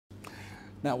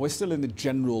Now, we're still in the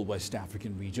general West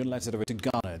African region. Let's head over to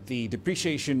Ghana. The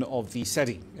depreciation of the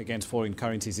Cedi against foreign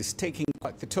currencies is taking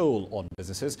quite the toll on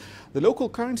businesses. The local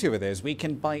currency over there is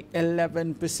weakened by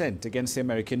 11% against the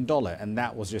American dollar, and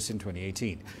that was just in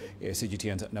 2018. Here's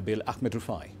CGTN's Nabil Ahmed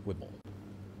Rufai with more.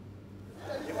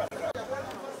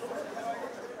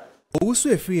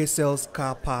 Owusu sells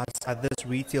car parts at this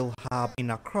retail hub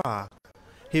in Accra.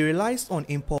 He relies on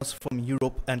imports from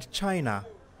Europe and China,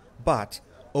 but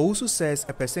Owusu says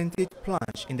a percentage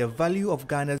plunge in the value of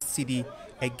Ghana's cedi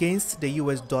against the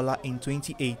US dollar in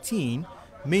 2018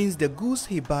 means the goods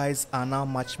he buys are now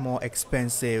much more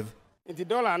expensive. The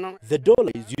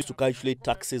dollar is used to calculate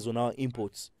taxes on our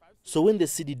imports. So when the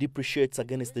cedi depreciates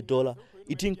against the dollar,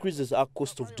 it increases our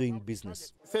cost of doing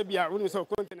business.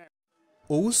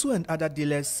 Owusu and other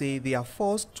dealers say they are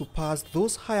forced to pass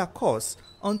those higher costs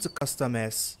on to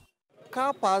customers.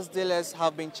 Car parts dealers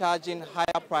have been charging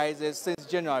higher prices since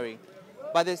January,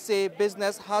 but they say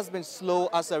business has been slow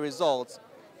as a result,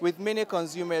 with many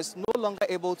consumers no longer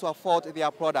able to afford their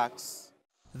products.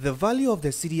 The value of the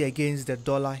cedi against the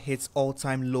dollar hits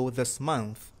all-time low this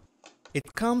month.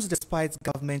 It comes despite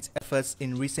government efforts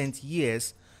in recent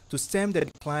years to stem the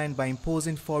decline by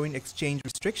imposing foreign exchange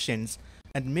restrictions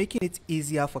and making it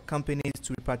easier for companies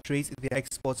to repatriate their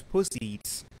export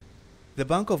proceeds. The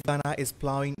Bank of Ghana is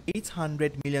plowing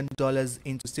 $800 million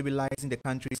into stabilizing the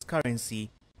country's currency,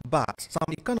 but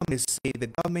some economists say the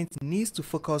government needs to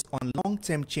focus on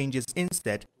long-term changes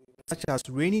instead, such as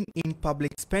reining in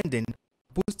public spending,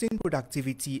 boosting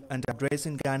productivity, and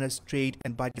addressing Ghana's trade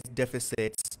and budget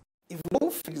deficits. If we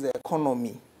don't fix the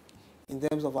economy in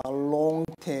terms of our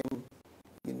long-term,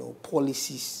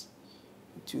 policies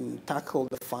to tackle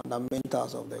the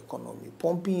fundamentals of the economy,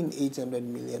 pumping $800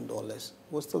 million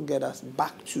will still get us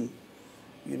back to,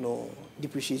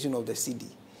 depreciation of the cedi.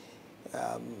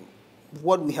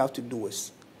 What we have to do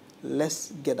is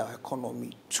let's get our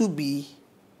economy to be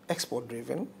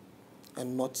export-driven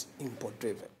and not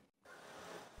import-driven.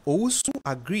 Owusu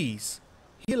agrees.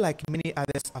 He, like many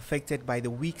others affected by the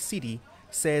weak cedi,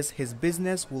 says his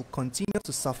business will continue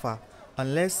to suffer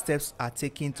unless steps are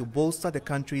taken to bolster the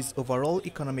country's overall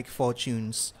economic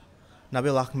fortunes.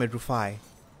 Nabil Ahmed Rufai,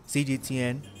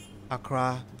 CGTN,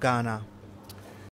 Accra, Ghana.